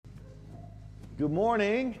Good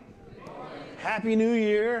morning. Happy New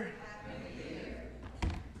Year.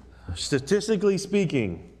 Statistically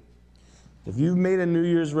speaking, if you've made a New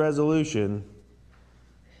Year's resolution,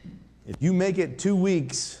 if you make it 2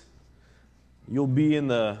 weeks, you'll be in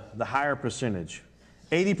the higher percentage.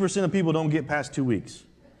 80% of people don't get past 2 weeks.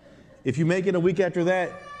 If you make it a week after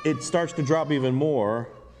that, it starts to drop even more.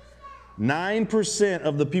 9%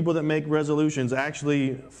 of the people that make resolutions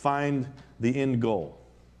actually find the end goal.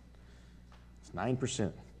 It's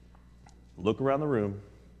 9%. Look around the room.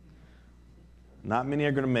 Not many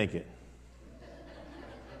are going to make it.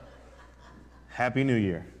 Happy New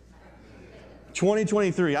Year.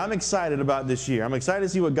 2023, I'm excited about this year. I'm excited to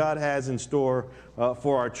see what God has in store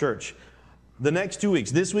for our church. The next 2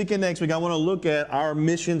 weeks, this week and next week, I want to look at our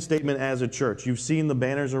mission statement as a church. You've seen the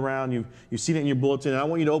banners around. You've seen it in your bulletin. And I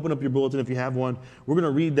want you to open up your bulletin if you have one. We're going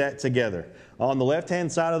to read that together. On the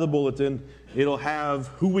left-hand side of the bulletin, it'll have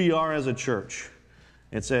who we are as a church.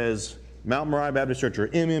 It says Mount Moriah Baptist Church, or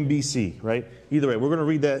MMBC, right? Either way, we're going to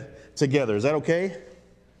read that together. Is that okay?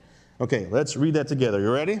 Okay, let's read that together.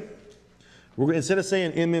 You ready? Instead of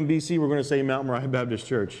saying MMBC, we're going to say Mount Moriah Baptist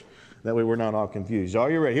Church. That way we're not all confused. Are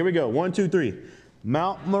you ready? Here we go. 1, 2, 3.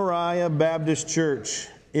 Mount Moriah Baptist Church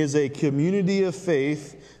is a community of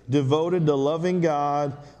faith devoted to loving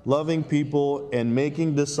God, loving people, and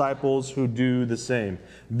making disciples who do the same.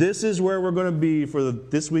 This is where we're going to be for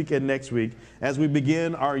this week and next week as we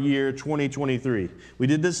begin our year 2023. We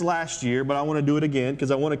did this last year, but I want to do it again because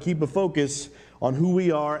I want to keep a focus on who we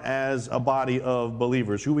are as a body of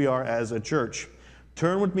believers, who we are as a church.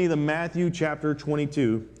 Turn with me to Matthew chapter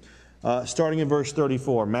 22. Starting in verse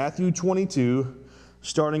 34. Matthew 22,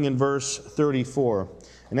 starting in verse 34.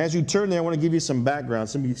 And as you turn there, I want to give you some background,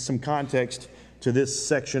 some context to this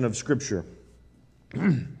section of Scripture.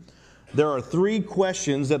 There are 3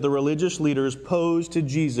 questions that the religious leaders posed to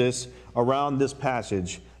Jesus around this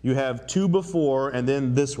passage. You have 2 before, and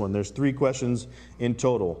then this one. There's 3 questions in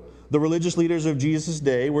total. The religious leaders of Jesus'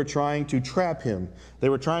 day were trying to trap him. They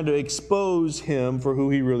were trying to expose him for who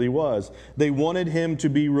he really was. They wanted him to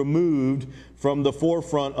be removed from the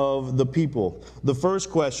forefront of the people. The first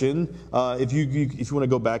question, if you want to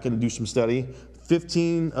go back and do some study,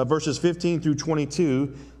 verses 15 through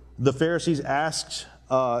 22, the Pharisees asked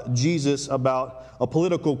Jesus about a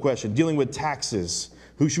political question, dealing with taxes.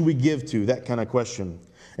 Who should we give to? That kind of question.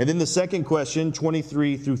 And then the second question,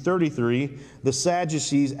 23 through 33, the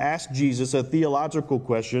Sadducees asked Jesus a theological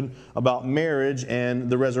question about marriage and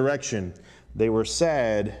the resurrection. They were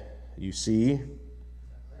sad, you see.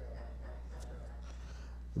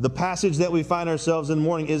 The passage that we find ourselves in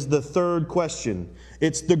morning is the third question.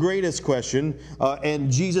 It's the greatest question, and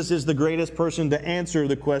Jesus is the greatest person to answer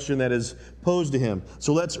the question that is posed to him.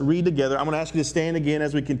 So let's read together. I'm going to ask you to stand again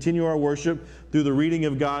as we continue our worship through the reading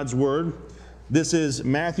of God's Word. This is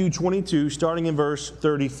Matthew 22, starting in verse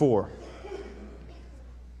 34.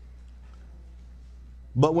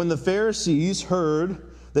 But when the Pharisees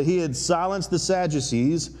heard that he had silenced the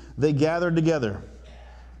Sadducees, they gathered together.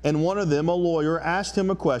 And one of them, a lawyer, asked him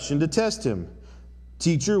a question to test him.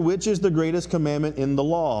 Teacher, which is the greatest commandment in the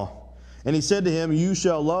law? And he said to him, You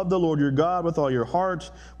shall love the Lord your God with all your heart,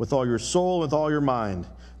 with all your soul, with all your mind.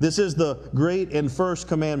 This is the great and first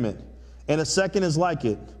commandment. And a second is like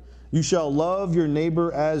it. You shall love your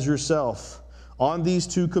neighbor as yourself. On these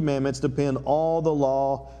 2 commandments depend all the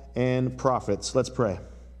law and prophets. Let's pray.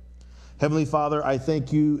 Heavenly Father, I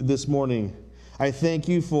thank you this morning. I thank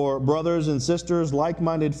you for brothers and sisters,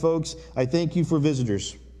 like-minded folks. I thank you for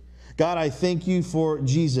visitors. God, I thank you for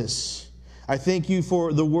Jesus. I thank you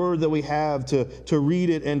for the word that we have to read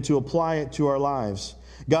it and to apply it to our lives.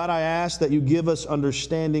 God, I ask that you give us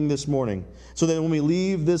understanding this morning so that when we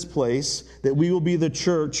leave this place, that we will be the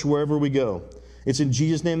church wherever we go. It's in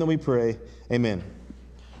Jesus' name that we pray. Amen.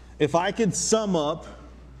 If I could sum up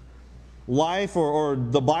life or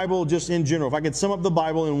the Bible just in general, if I could sum up the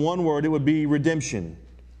Bible in one word, it would be redemption.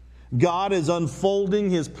 God is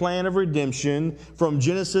unfolding his plan of redemption from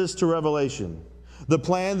Genesis to Revelation. The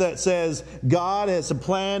plan that says God has a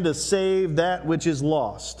plan to save that which is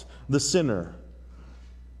lost, the sinner.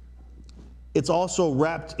 It's also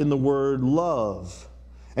wrapped in the word love.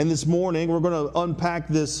 And this morning, we're going to unpack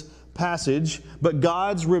this passage. But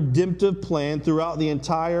God's redemptive plan throughout the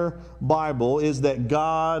entire Bible is that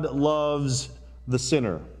God loves the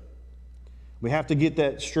sinner. We have to get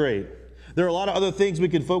that straight. There are a lot of other things we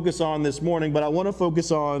could focus on this morning, but I want to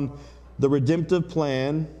focus on the redemptive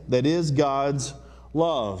plan that is God's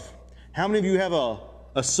love. How many of you have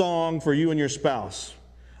a song for you and your spouse?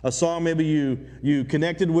 A song maybe you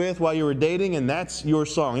connected with while you were dating, and that's your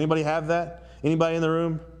song. Anybody have that? Anybody in the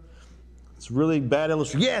room? It's really bad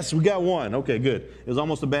illustration. Yes, we got one. Okay, good. It was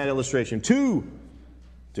almost a bad illustration. 2.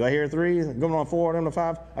 Do I hear 3? Going on 4, going on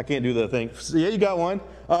 5? I can't do the thing. So, yeah, you got one.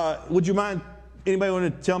 Would you mind, anybody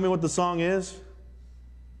want to tell me what the song is?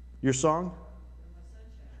 Your song?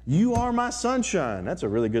 You Are My Sunshine. That's a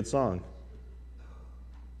really good song.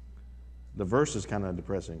 The verse is kind of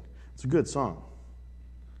depressing. It's a good song.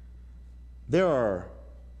 There are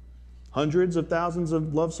hundreds of thousands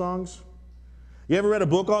of love songs. You ever read a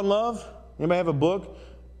book on love? Anybody have a book?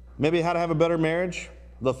 Maybe How to Have a Better Marriage?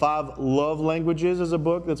 The 5 Love Languages is a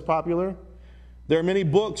book that's popular. There are many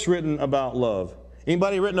books written about love.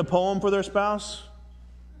 Anybody written a poem for their spouse?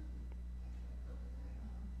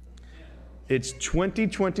 It's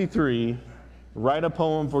 2023. Write a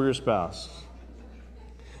poem for your spouse.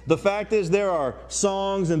 The fact is, there are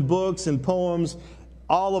songs and books and poems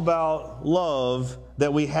all about love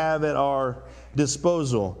that we have at our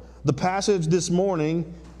disposal. The passage this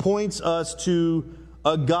morning points us to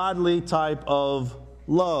a godly type of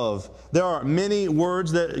love. There are many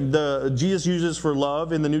words that Jesus uses for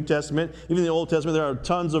love in the New Testament. Even in the Old Testament, there are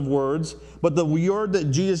tons of words. But the word that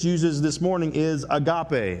Jesus uses this morning is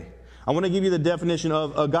agape. I want to give you the definition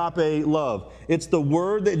of agape love. It's the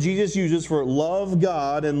word that Jesus uses for love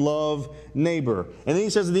God and love neighbor. And then he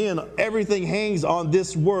says at the end, everything hangs on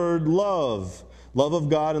this word love. Love of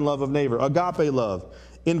God and love of neighbor. Agape love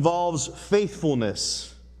involves faithfulness.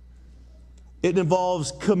 It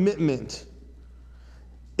involves commitment.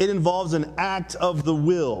 It involves an act of the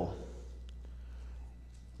will.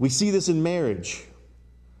 We see this in marriage.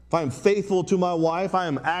 If I am faithful to my wife, I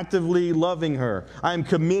am actively loving her. I am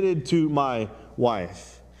committed to my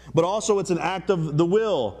wife. But also it's an act of the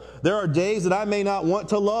will. There are days that I may not want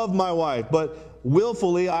to love my wife, but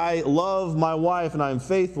willfully I love my wife and I'm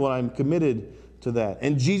faithful and I'm committed to that.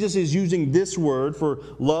 And Jesus is using this word for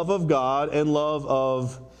love of God and love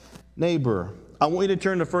of neighbor. I want you to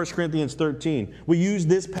turn to 1 Corinthians 13. We use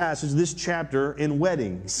this passage, this chapter, in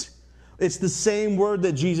weddings. It's the same word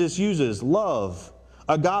that Jesus uses, love.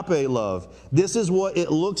 Agape love. This is what it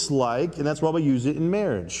looks like, and that's why we use it in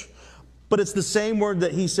marriage. But it's the same word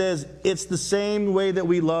that he says, it's the same way that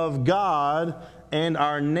we love God and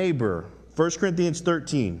our neighbor. 1 Corinthians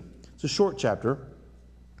 13. It's a short chapter.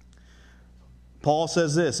 Paul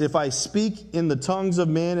says this, if I speak in the tongues of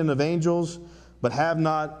men and of angels, but have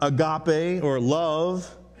not agape or love,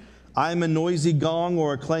 I am a noisy gong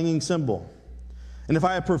or a clanging cymbal. And if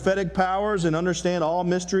I have prophetic powers and understand all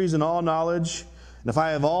mysteries and all knowledge, and if I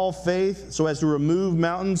have all faith so as to remove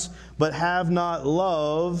mountains, but have not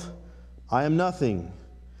love, I am nothing.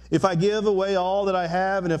 If I give away all that I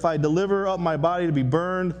have, and if I deliver up my body to be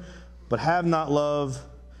burned, but have not love,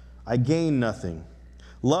 I gain nothing.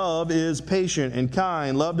 Love is patient and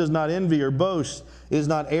kind. Love does not envy or boast. It is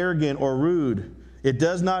not arrogant or rude. It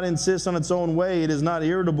does not insist on its own way. It is not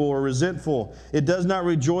irritable or resentful. It does not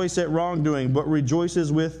rejoice at wrongdoing, but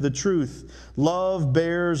rejoices with the truth. Love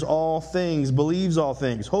bears all things, believes all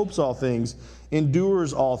things, hopes all things,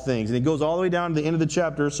 endures all things. And it goes all the way down to the end of the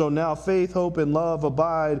chapter. So now faith, hope, and love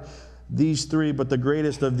abide, these 3, but the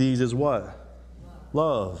greatest of these is what?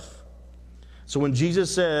 Love. So when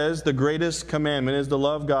Jesus says the greatest commandment is to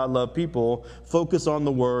love God, love people, focus on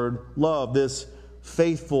the word love, this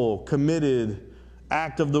faithful, committed,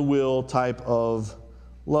 act of the will type of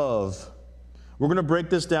love. We're going to break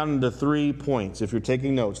this down into 3 points if you're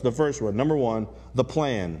taking notes. The first one, number 1, the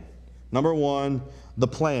plan. Number 1, the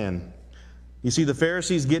plan. You see, the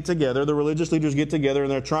Pharisees get together, the religious leaders get together,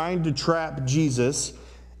 and they're trying to trap Jesus.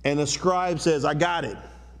 And the scribe says, I got it.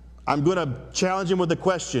 I'm going to challenge him with a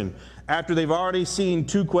question. After they've already seen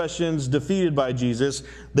 2 questions defeated by Jesus,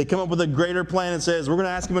 they come up with a greater plan and says, we're going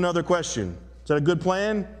to ask him another question. Is that a good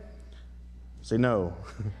plan? Say no.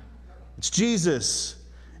 It's Jesus.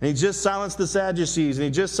 And he just silenced the Sadducees, and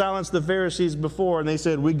he just silenced the Pharisees before, and they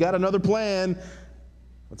said, we got another plan.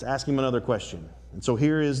 Let's ask him another question. And so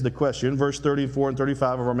here is the question, verse 34 and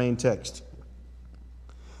 35 of our main text.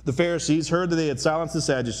 The Pharisees heard that they had silenced the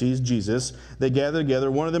Sadducees, Jesus. They gathered together.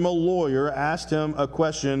 One of them, a lawyer, asked him a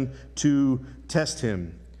question to test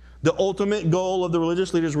him. The ultimate goal of the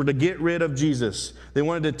religious leaders were to get rid of Jesus. They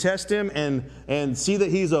wanted to test him and see that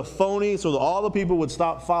he's a phony so that all the people would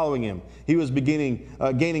stop following him. He was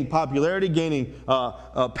gaining popularity, gaining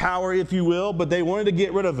power, if you will, but they wanted to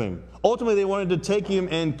get rid of him. Ultimately, they wanted to take him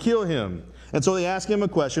and kill him. And so they ask him a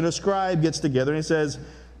question. A scribe gets together and he says,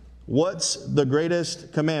 what's the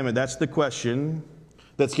greatest commandment? That's the question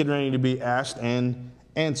that's getting ready to be asked and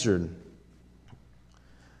answered.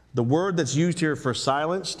 The word that's used here for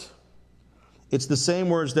silenced, it's the same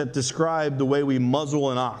words that describe the way we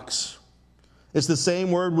muzzle an ox. It's the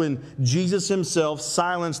same word when Jesus himself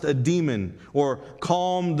silenced a demon or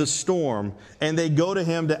calmed the storm, and they go to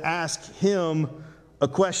him to ask him a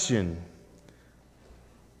question.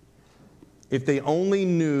 If they only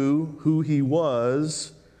knew who he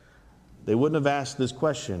was, they wouldn't have asked this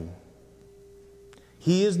question.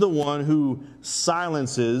 He is the one who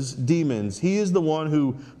silences demons. He is the one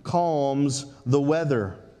who calms the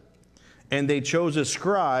weather. And they chose a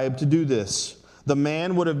scribe to do this. The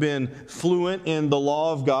man would have been fluent in the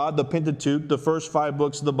law of God, the Pentateuch, the first 5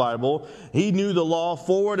 books of the Bible. He knew the law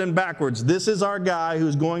forward and backwards. This is our guy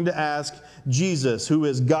who's going to ask Jesus, who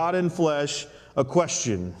is God in flesh, a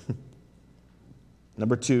question.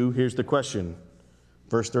 Number 2, here's the question.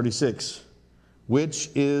 Verse 36. Which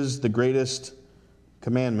is the greatest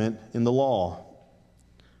commandment in the law?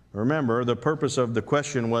 Remember, the purpose of the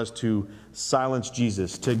question was to silence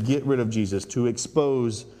Jesus, to get rid of Jesus, to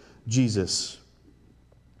expose Jesus.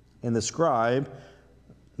 And the scribe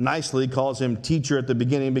nicely calls him teacher at the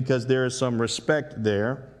beginning because there is some respect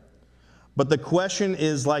there. But the question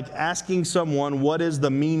is like asking someone, what is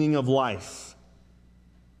the meaning of life?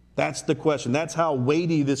 That's the question. That's how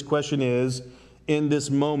weighty this question is in this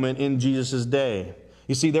moment in Jesus' day.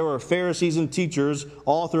 You see, there were Pharisees and teachers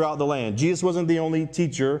all throughout the land. Jesus wasn't the only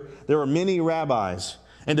teacher. There were many rabbis.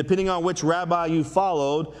 And depending on which rabbi you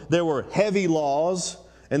followed, there were heavy laws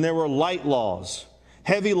and there were light laws.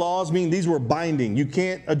 Heavy laws mean these were binding. You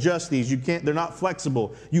can't adjust these. They're not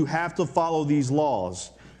flexible. You have to follow these laws.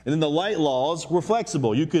 And then the light laws were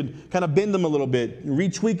flexible. You could kind of bend them a little bit,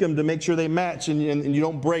 retweak them to make sure they match and you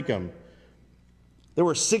don't break them. There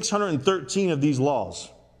were 613 of these laws.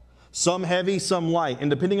 Some heavy, some light. And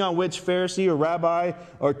depending on which Pharisee or rabbi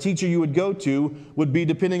or teacher you would go to would be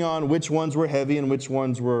depending on which ones were heavy and which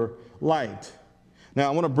ones were light. Now,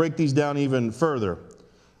 I want to break these down even further.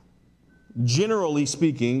 Generally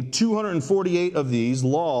speaking, 248 of these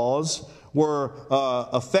laws were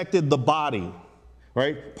affected the body,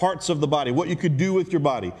 right? Parts of the body, what you could do with your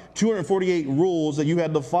body. 248 rules that you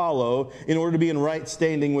had to follow in order to be in right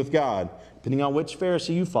standing with God. Depending on which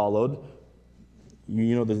Pharisee you followed,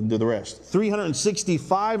 you know the rest.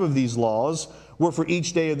 365 of these laws were for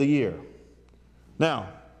each day of the year. Now,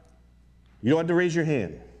 you don't have to raise your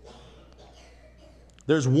hand.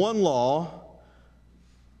 There's one law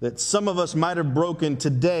that some of us might have broken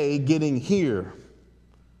today getting here.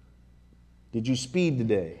 Did you speed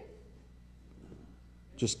today?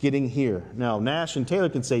 Just getting here. Now, Nash and Taylor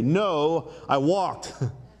can say, no, I walked.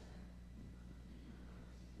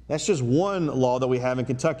 That's just one law that we have in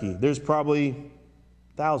Kentucky. There's probably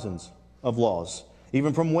thousands of laws,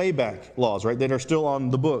 even from way back laws, right, that are still on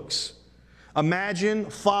the books. Imagine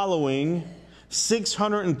following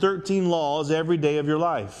 613 laws every day of your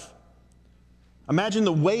life. Imagine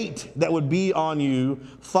the weight that would be on you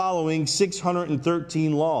following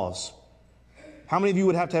 613 laws. How many of you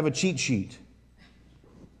would have to have a cheat sheet?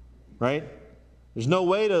 Right? There's no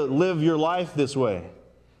way to live your life this way.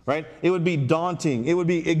 Right? It would be daunting. It would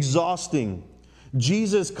be exhausting.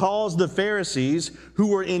 Jesus calls the Pharisees, who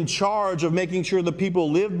were in charge of making sure the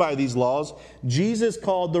people lived by these laws, Jesus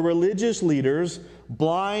called the religious leaders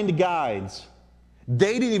blind guides.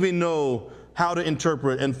 They didn't even know how to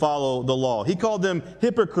interpret and follow the law. He called them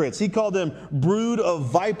hypocrites. He called them brood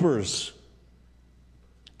of vipers.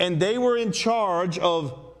 And they were in charge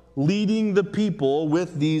of leading the people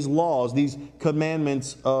with these laws, these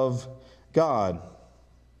commandments of God.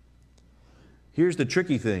 Here's the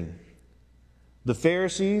tricky thing. The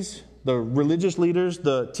Pharisees, the religious leaders,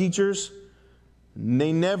 the teachers,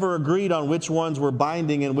 they never agreed on which ones were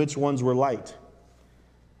binding and which ones were light.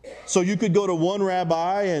 So you could go to one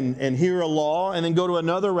rabbi and hear a law, and then go to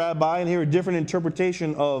another rabbi and hear a different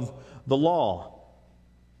interpretation of the law.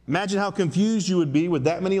 Imagine how confused you would be with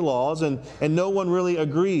that many laws, and no one really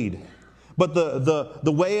agreed. But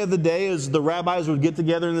the way of the day is the rabbis would get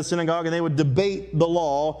together in the synagogue and they would debate the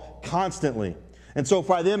law constantly. And so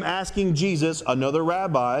by them asking Jesus, another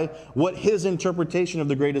rabbi, what his interpretation of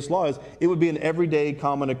the greatest law is, it would be an everyday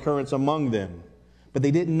common occurrence among them. But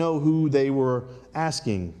they didn't know who they were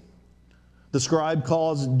asking. The scribe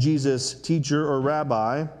calls Jesus teacher or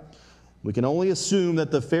rabbi. We can only assume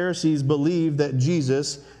that the Pharisees believed that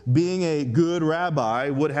Jesus, being a good rabbi,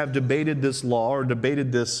 would have debated this law or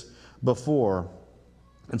debated this before.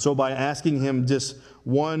 And so by asking him just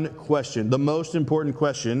one question, the most important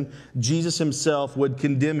question, Jesus himself would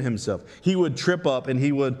condemn himself. He would trip up and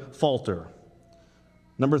he would falter.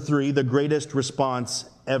 Number 3, the greatest response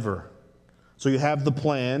ever. So you have the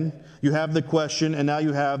plan, you have the question, and now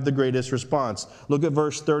you have the greatest response. Look at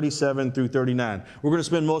verse 37 through 39. We're going to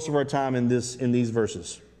spend most of our time in these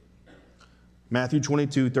verses. Matthew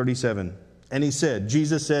 22:37. And he said,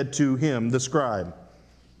 Jesus said to him, the scribe,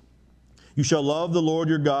 you shall love the Lord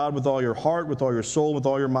your God with all your heart, with all your soul, with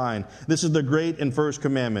all your mind. This is the great and first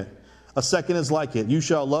commandment. A second is like it. You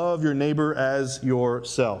shall love your neighbor as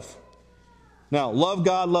yourself. Now, love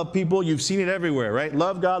God, love people. You've seen it everywhere, right?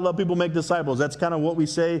 Love God, love people, make disciples. That's kind of what we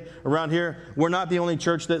say around here. We're not the only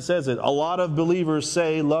church that says it. A lot of believers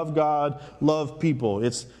say, love God, love people.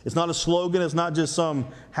 It's not a slogan. It's not just some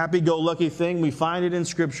happy-go-lucky thing. We find it in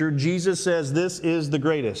Scripture. Jesus says this is the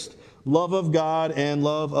greatest. Love of God and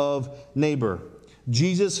love of neighbor.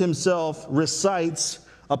 Jesus himself recites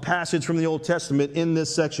a passage from the Old Testament in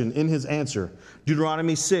this section, in his answer.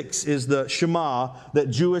 Deuteronomy 6 is the Shema that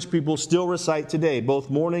Jewish people still recite today, both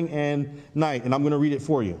morning and night. And I'm going to read it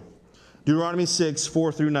for you. Deuteronomy 6,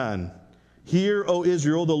 4 through 9. Hear, O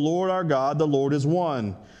Israel, the Lord our God, the Lord is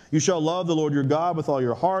one. You shall love the Lord your God with all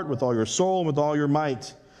your heart, with all your soul, and with all your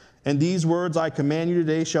might. And these words I command you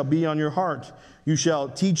today shall be on your heart. You shall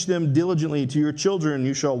teach them diligently to your children.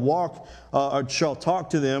 You shall shall talk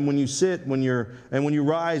to them when you sit, when you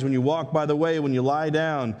rise, when you walk by the way, when you lie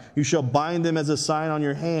down. You shall bind them as a sign on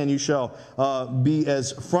your hand. You shall be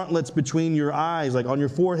as frontlets between your eyes, like on your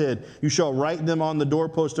forehead. You shall write them on the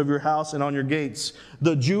doorpost of your house and on your gates.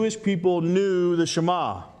 The Jewish people knew the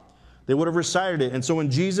Shema. They would have recited it. And so when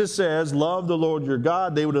Jesus says, love the Lord your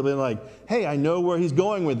God, they would have been like, hey, I know where he's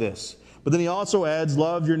going with this. But then he also adds,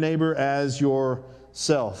 love your neighbor as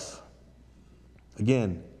yourself.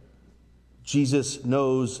 Again, Jesus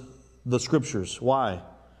knows the Scriptures. Why?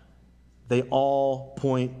 They all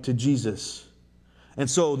point to Jesus. And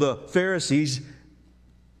so the Pharisees,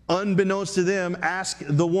 unbeknownst to them, ask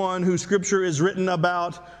the one whose Scripture is written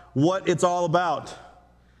about what it's all about.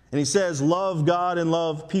 And he says, love God and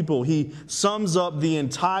love people. He sums up the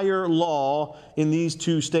entire law in these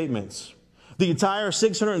two statements. The entire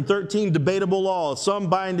 613 debatable laws,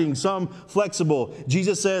 some binding, some flexible.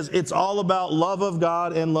 Jesus says it's all about love of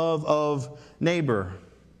God and love of neighbor.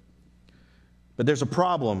 But there's a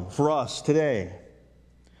problem for us today.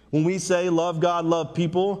 When we say love God, love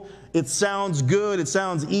people, it sounds good, it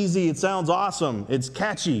sounds easy, it sounds awesome, it's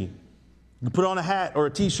catchy. You can put on a hat or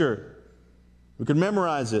a t-shirt. We can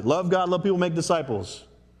memorize it. Love God, love people, make disciples.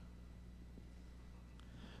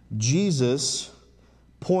 Jesus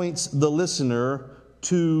points the listener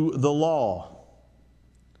to the law.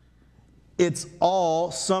 It's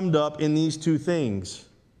all summed up in these two things.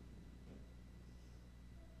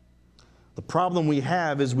 The problem we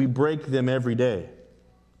have is we break them every day.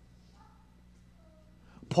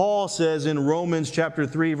 Paul says in Romans chapter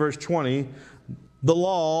 3, verse 20, the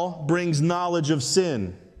law brings knowledge of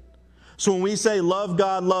sin. So when we say love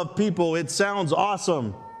God, love people, it sounds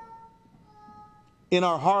awesome. In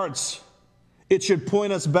our hearts, it should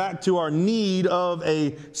point us back to our need of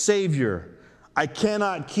a Savior. I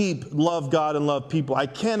cannot keep love God and love people. I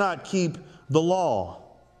cannot keep the law.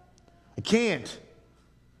 I can't.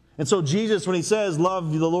 And so Jesus, when he says,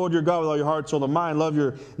 love the Lord your God with all your heart, soul, and mind, love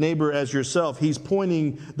your neighbor as yourself, he's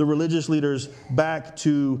pointing the religious leaders back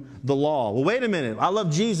to the law. Well, wait a minute. I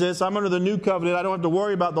love Jesus. I'm under the new covenant. I don't have to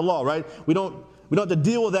worry about the law, right? We don't have to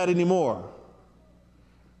deal with that anymore.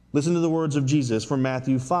 Listen to the words of Jesus from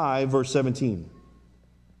Matthew 5, verse 17.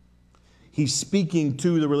 He's speaking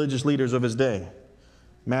to the religious leaders of his day.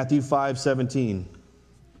 Matthew 5, 17.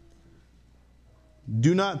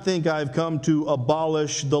 Do not think I have come to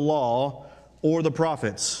abolish the law or the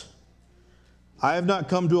prophets. I have not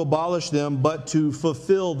come to abolish them, but to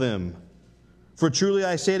fulfill them. For truly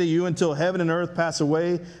I say to you, until heaven and earth pass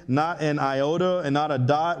away, not an iota and not a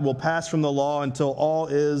dot will pass from the law until all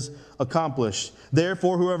is accomplished.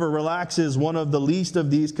 Therefore, whoever relaxes one of the least of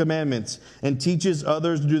these commandments and teaches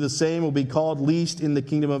others to do the same will be called least in the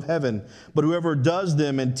kingdom of heaven. But whoever does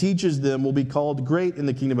them and teaches them will be called great in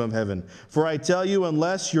the kingdom of heaven. For I tell you,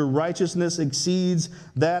 unless your righteousness exceeds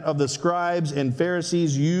that of the scribes and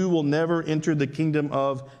Pharisees, you will never enter the kingdom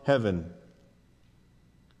of heaven.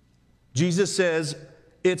 Jesus says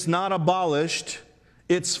it's not abolished,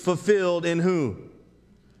 it's fulfilled in who?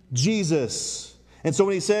 Jesus. And so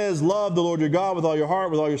when he says, love the Lord your God with all your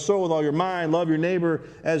heart, with all your soul, with all your mind, love your neighbor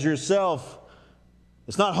as yourself,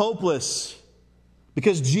 it's not hopeless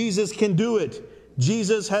because Jesus can do it.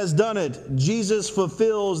 Jesus has done it. Jesus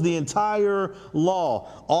fulfills the entire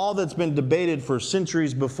law. All that's been debated for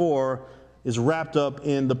centuries before is wrapped up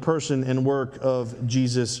in the person and work of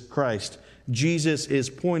Jesus Christ. Jesus is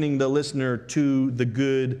pointing the listener to the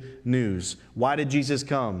good news. Why did Jesus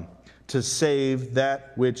come? To save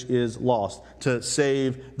that which is lost, to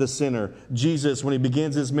save the sinner. Jesus, when he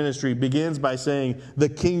begins his ministry, begins by saying, the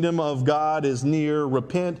kingdom of God is near.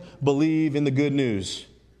 Repent, believe in the good news.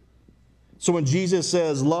 So when Jesus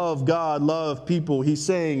says, love God, love people, he's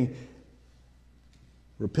saying,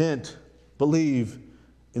 repent, believe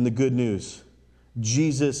in the good news.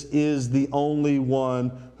 Jesus is the only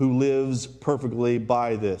one who lives perfectly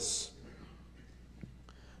by this.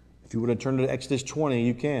 If you were to turn to Exodus 20,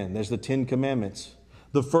 you can. There's the 10 Commandments.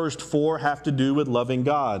 The first 4 have to do with loving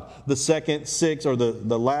God. The second 6, or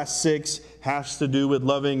the last 6, has to do with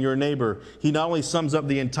loving your neighbor. He not only sums up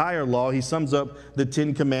the entire law, he sums up the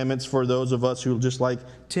 10 Commandments for those of us who just like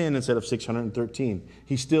 10 instead of 613.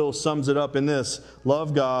 He still sums it up in this: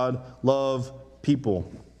 love God, love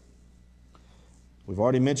people. We've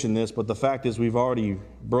already mentioned this, but the fact is we've already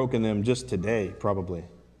broken them just today, probably.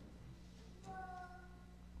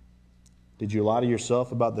 Did you lie to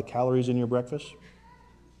yourself about the calories in your breakfast?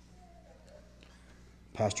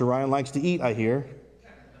 Pastor Ryan likes to eat, I hear.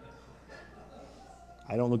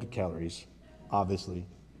 I don't look at calories, obviously.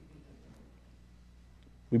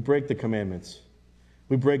 We break the commandments.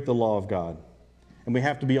 We break the law of God. And we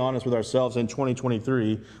have to be honest with ourselves in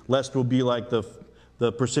 2023, lest we'll be like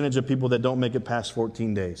the percentage of people that don't make it past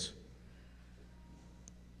 14 days.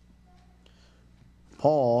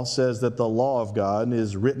 Paul says that the law of God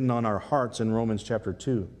is written on our hearts in Romans chapter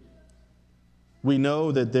 2. We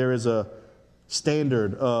know that there is a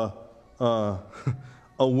standard, a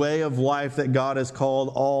way of life that God has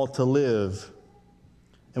called all to live.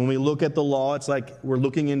 And when we look at the law, it's like we're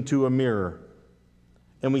looking into a mirror.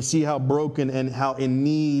 And we see how broken and how in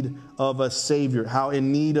need of a Savior, how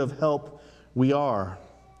in need of help we are.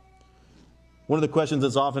 One of the questions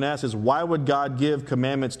that's often asked is, why would God give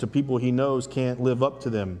commandments to people he knows can't live up to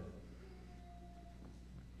them?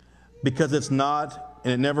 Because it's not,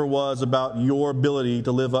 and it never was, about your ability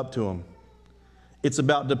to live up to them. It's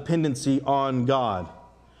about dependency on God.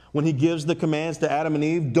 When he gives the commands to Adam and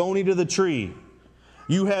Eve, don't eat of the tree.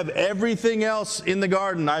 You have everything else in the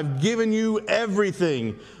garden. I've given you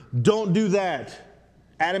everything. Don't do that.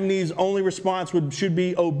 Adam and Eve's only response should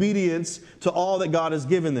be obedience to all that God has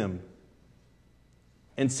given them.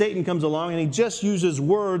 And Satan comes along and he just uses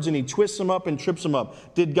words and he twists them up and trips them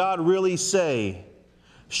up. Did God really say,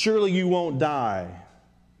 surely you won't die?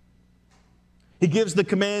 He gives the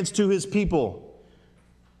commands to his people.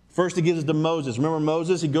 First he gives it to Moses. Remember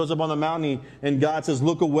Moses? He goes up on the mountain and God says,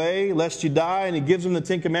 look away lest you die. And he gives him the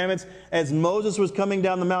 10 Commandments. As Moses was coming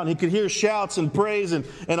down the mountain, he could hear shouts and praise and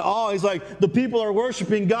awe. He's like, the people are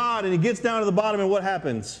worshiping God. And he gets down to the bottom and what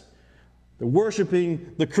happens? They're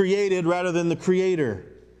worshiping the created rather than the creator.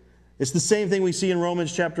 It's the same thing we see in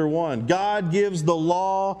Romans chapter 1. God gives the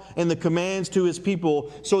law and the commands to his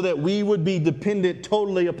people so that we would be dependent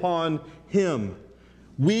totally upon him.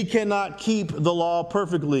 We cannot keep the law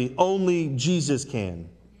perfectly. Only Jesus can.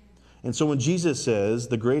 And so when Jesus says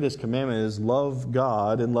the greatest commandment is love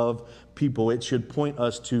God and love people, it should point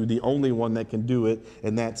us to the only one that can do it,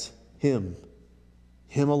 and that's him.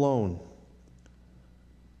 Him alone.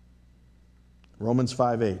 Romans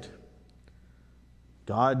 5:8.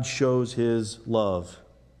 God shows his love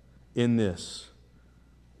in this: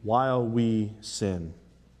 while we sin,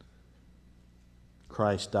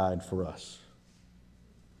 Christ died for us.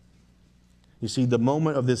 You see, the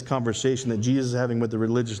moment of this conversation that Jesus is having with the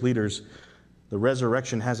religious leaders, the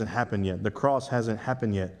resurrection hasn't happened yet. The cross hasn't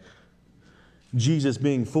happened yet. Jesus,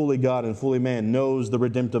 being fully God and fully man, knows the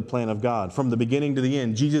redemptive plan of God. From the beginning to the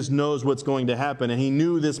end, Jesus knows what's going to happen, and he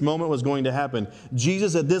knew this moment was going to happen.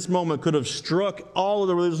 Jesus at this moment could have struck all of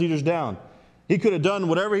the religious leaders down. He could have done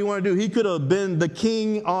whatever he wanted to do. He could have been the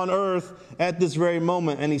king on earth at this very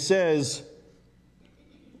moment. And he says,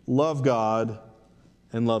 love God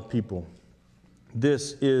and love people.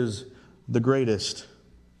 This is the greatest.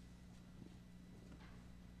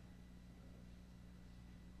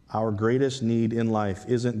 Our greatest need in life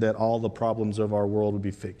isn't that all the problems of our world would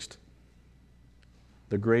be fixed.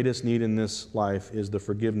 The greatest need in this life is the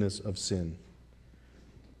forgiveness of sin.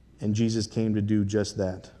 And Jesus came to do just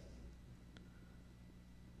that.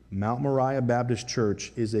 Mount Moriah Baptist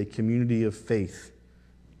Church is a community of faith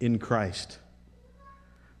in Christ.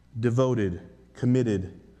 Devoted,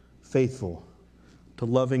 committed, faithful to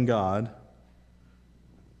loving God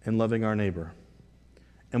and loving our neighbor.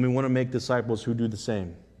 And we want to make disciples who do the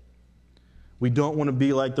same. We don't want to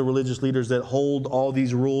be like the religious leaders that hold all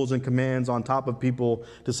these rules and commands on top of people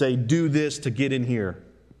to say, do this to get in here.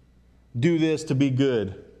 Do this to be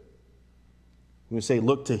good. We say,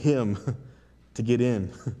 look to him to get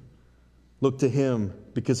in. Look to him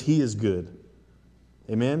because he is good.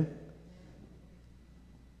 Amen?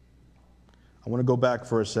 I want to go back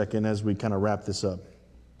for a second as we kind of wrap this up.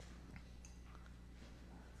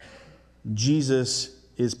 Jesus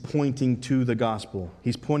is pointing to the gospel.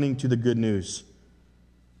 He's pointing to the good news.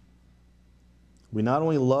 We not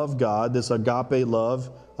only love God, this agape love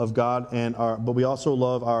of God, but we also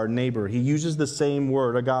love our neighbor. He uses the same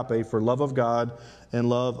word, agape, for love of God and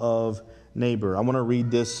love of neighbor. I want to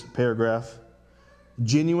read this paragraph.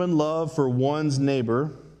 Genuine love for one's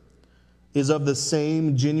neighbor is of the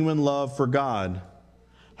same genuine love for God.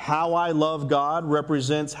 How I love God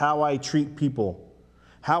represents how I treat people.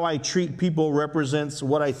 How I treat people represents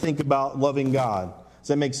what I think about loving God. Does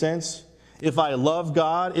that make sense? If I love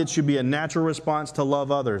God, it should be a natural response to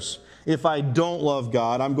love others. If I don't love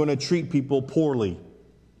God, I'm going to treat people poorly.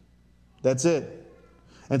 That's it.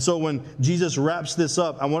 And so when Jesus wraps this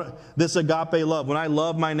up, I want this agape love. When I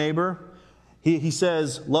love my neighbor, he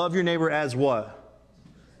says, love your neighbor as what?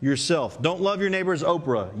 Yourself. Don't love your neighbor as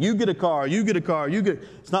Oprah. You get a car, you get a car, you get...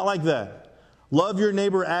 It's not like that. Love your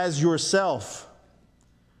neighbor as yourself.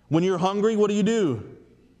 When you're hungry, what do?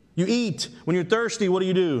 You eat. When you're thirsty, what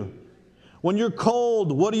do? When you're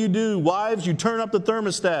cold, what do? Wives, you turn up the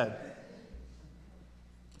thermostat.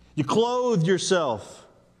 You clothe yourself.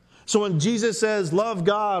 So when Jesus says, love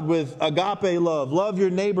God with agape love your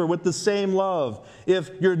neighbor with the same love. If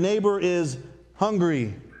your neighbor is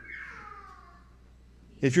hungry,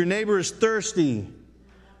 if your neighbor is thirsty,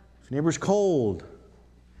 if your neighbor is cold,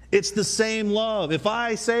 it's the same love. If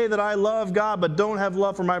I say that I love God but don't have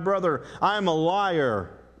love for my brother, I'm a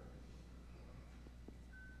liar.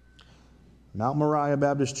 Mount Moriah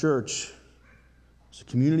Baptist Church is a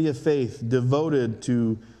community of faith devoted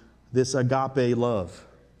to this agape love.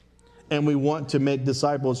 And we want to make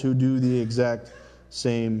disciples who do the exact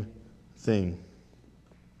same thing.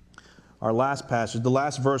 Our last passage, the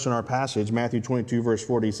last verse in our passage, Matthew 22, verse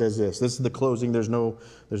 40, says this. This is the closing. There's no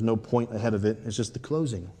point ahead of it. It's just the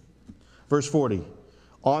closing. Verse 40.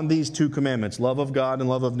 On these two commandments, love of God and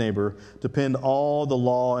love of neighbor, depend all the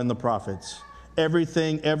law and the prophets.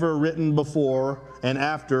 Everything ever written before and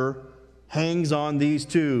after hangs on these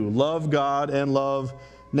two. Love God and love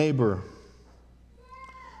neighbor.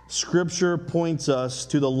 Scripture points us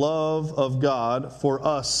to the love of God for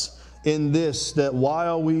us in this, that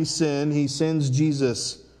while we sin, He sends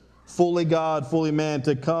Jesus, fully God, fully man,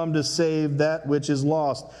 to come to save that which is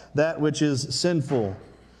lost, that which is sinful.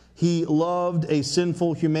 He loved a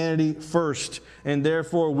sinful humanity first, and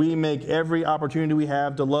therefore we make every opportunity we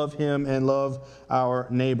have to love Him and love our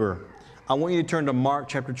neighbor. I want you to turn to Mark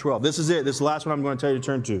chapter 12. This is it. This is the last one I'm going to tell you to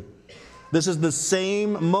turn to. This is the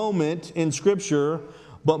same moment in Scripture,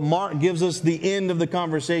 but Mark gives us the end of the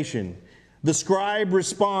conversation. The scribe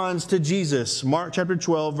responds to Jesus. Mark chapter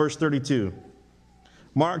 12, verse 32.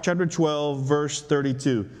 Mark chapter 12, verse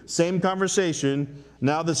 32. Same conversation.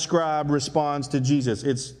 Now the scribe responds to Jesus.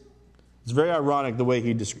 It's very ironic the way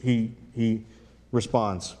he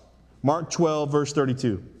responds. Mark 12, verse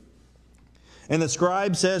 32. And the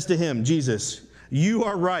scribe says to him, Jesus, you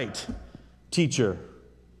are right, teacher.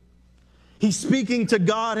 He's speaking to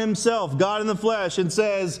God Himself, God in the flesh, and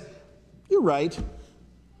says, you're right.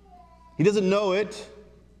 He doesn't know it.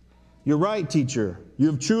 You're right, teacher. You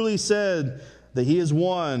have truly said that He is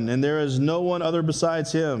one, and there is no one other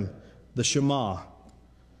besides Him, the Shema.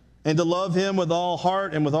 And to love Him with all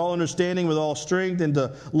heart and with all understanding, with all strength, and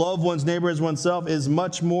to love one's neighbor as oneself is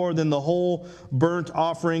much more than the whole burnt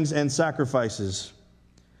offerings and sacrifices.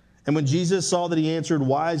 And when Jesus saw that he answered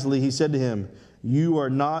wisely, He said to him, you are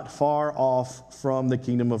not far off from the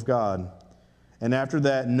kingdom of God. And after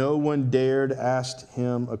that, no one dared ask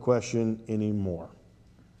Him a question anymore.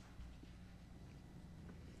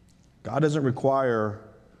 God doesn't require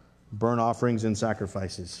burnt offerings and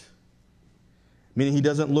sacrifices. Meaning He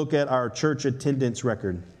doesn't look at our church attendance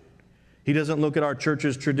record. He doesn't look at our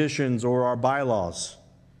church's traditions or our bylaws.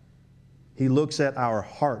 He looks at our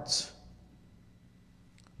hearts.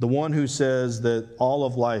 The one who says that all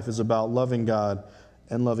of life is about loving God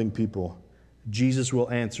and loving people. Jesus will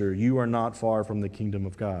answer, you are not far from the kingdom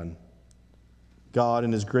of God. God,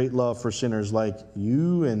 in His great love for sinners like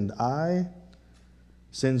you and I,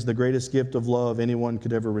 sends the greatest gift of love anyone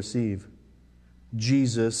could ever receive.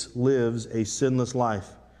 Jesus lives a sinless life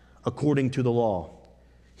according to the law.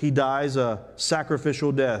 He dies a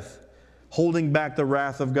sacrificial death, holding back the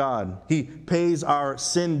wrath of God. He pays our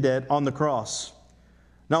sin debt on the cross.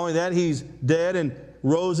 Not only that, He's dead and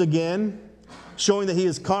rose again, showing that He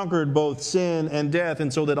has conquered both sin and death,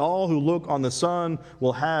 and so that all who look on the Son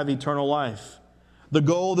will have eternal life. The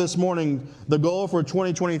goal this morning, the goal for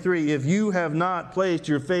 2023, if you have not placed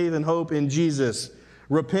your faith and hope in Jesus,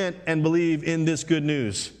 repent and believe in this good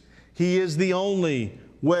news. He is the only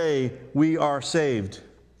way we are saved.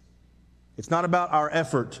 It's not about our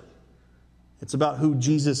effort. It's about who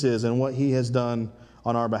Jesus is and what He has done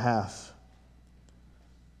on our behalf.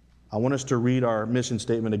 I want us to read our mission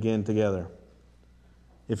statement again together.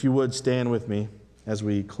 If you would stand with me as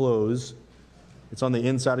we close. It's on the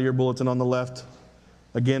inside of your bulletin on the left.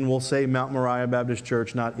 Again, we'll say Mount Moriah Baptist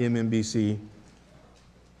Church, not MMBC.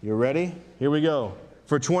 You ready? Here we go.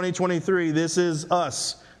 For 2023, this is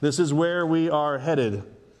us. This is where we are headed.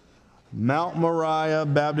 Mount Moriah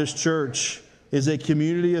Baptist Church is a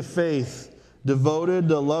community of faith devoted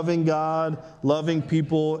to loving God, loving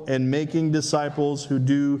people, and making disciples who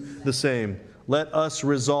do the same. Let us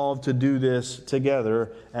resolve to do this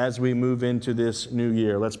together as we move into this new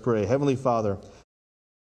year. Let's pray. Heavenly Father,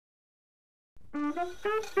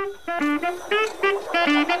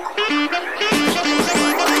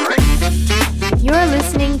 you're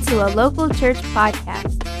listening to a local church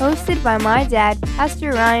podcast hosted by my dad,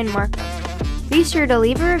 Pastor Ryan Markham. Be sure to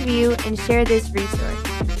leave a review and share this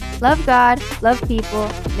resource. Love God, love people,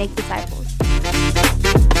 make disciples.